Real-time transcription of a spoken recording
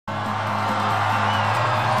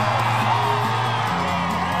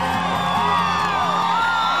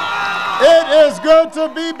is good to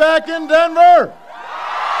be back in Denver.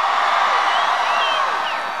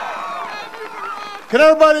 Can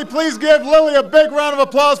everybody please give Lily a big round of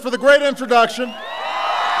applause for the great introduction?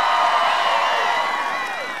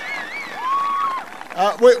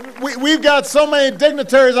 We've got so many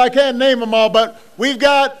dignitaries, I can't name them all, but we've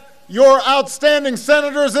got your outstanding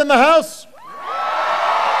senators in the House.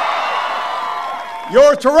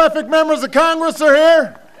 Your terrific members of Congress are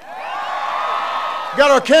here.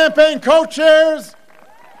 Got our campaign co-chairs.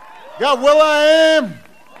 Got Will.i.am.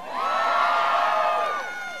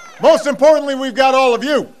 Most importantly, we've got all of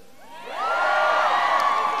you.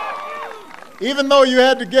 Even though you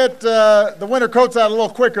had to get the winter coats out a little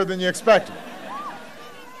quicker than you expected.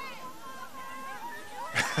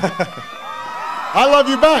 I love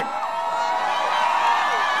you back.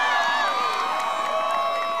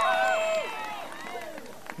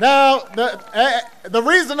 Now, the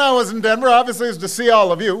reason I was in Denver, obviously, is to see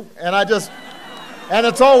all of you, and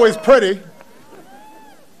it's always pretty.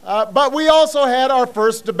 But we also had our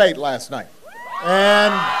first debate last night,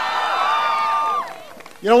 and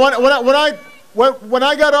you know, when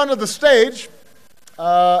I got onto the stage,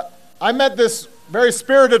 I met this very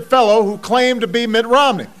spirited fellow who claimed to be Mitt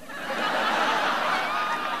Romney.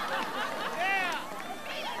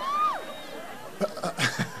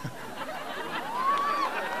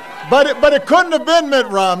 But it couldn't have been Mitt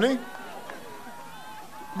Romney,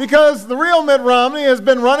 because the real Mitt Romney has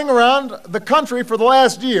been running around the country for the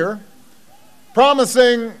last year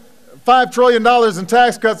promising $5 trillion in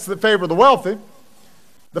tax cuts that favor the wealthy.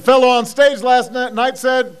 The fellow on stage last night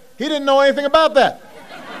said he didn't know anything about that.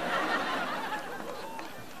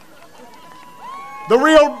 The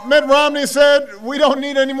real Mitt Romney said we don't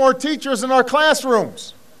need any more teachers in our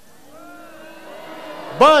classrooms.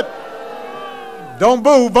 But don't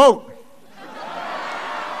boo, vote.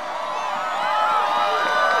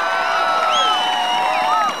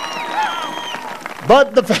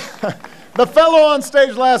 But the fellow on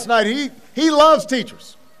stage last night, he loves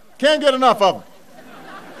teachers. Can't get enough of them.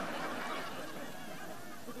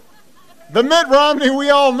 The Mitt Romney we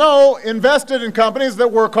all know invested in companies that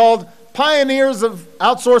were called pioneers of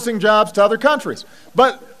outsourcing jobs to other countries.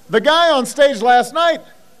 But the guy on stage last night,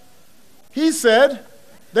 he said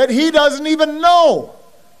that he doesn't even know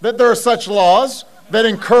that there are such laws that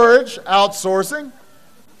encourage outsourcing.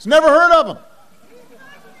 He's never heard of them.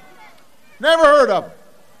 Never heard of them.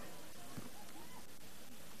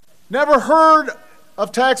 Never heard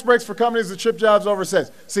of tax breaks for companies that ship jobs overseas.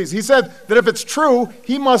 He said that if it's true,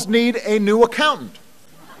 he must need a new accountant.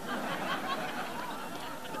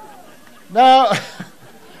 Now,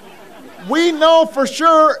 we know for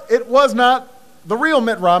sure it was not the real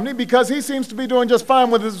Mitt Romney, because he seems to be doing just fine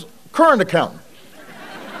with his current accountant.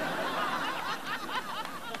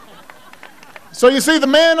 So you see, the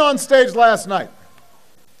man on stage last night,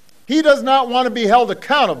 he does not want to be held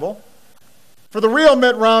accountable for the real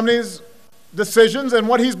Mitt Romney's decisions and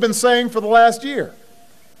what he's been saying for the last year.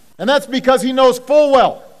 And that's because he knows full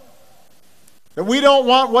well that we don't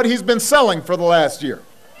want what he's been selling for the last year.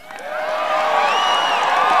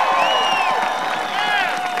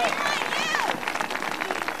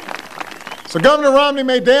 So Governor Romney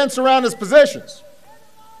may dance around his positions,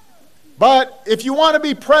 but if you want to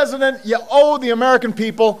be president, you owe the American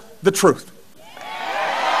people the truth.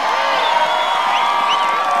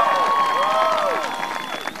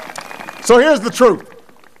 So here's the truth.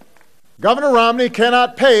 Governor Romney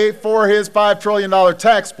cannot pay for his $5 trillion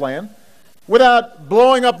tax plan without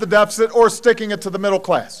blowing up the deficit or sticking it to the middle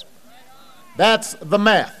class. That's the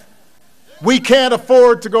math. We can't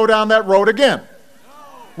afford to go down that road again.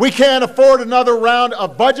 We can't afford another round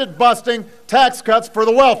of budget-busting tax cuts for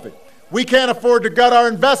the wealthy. We can't afford to gut our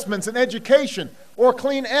investments in education or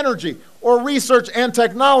clean energy or research and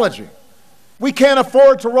technology. We can't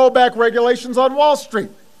afford to roll back regulations on Wall Street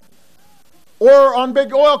or on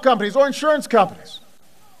big oil companies or insurance companies.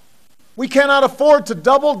 We cannot afford to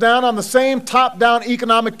double down on the same top-down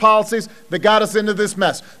economic policies that got us into this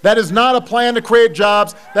mess. That is not a plan to create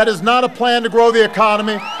jobs. That is not a plan to grow the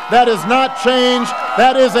economy. That is not change.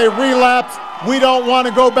 That is a relapse. We don't want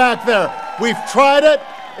to go back there. We've tried it.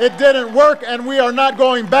 It didn't work, and we are not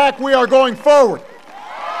going back. We are going forward.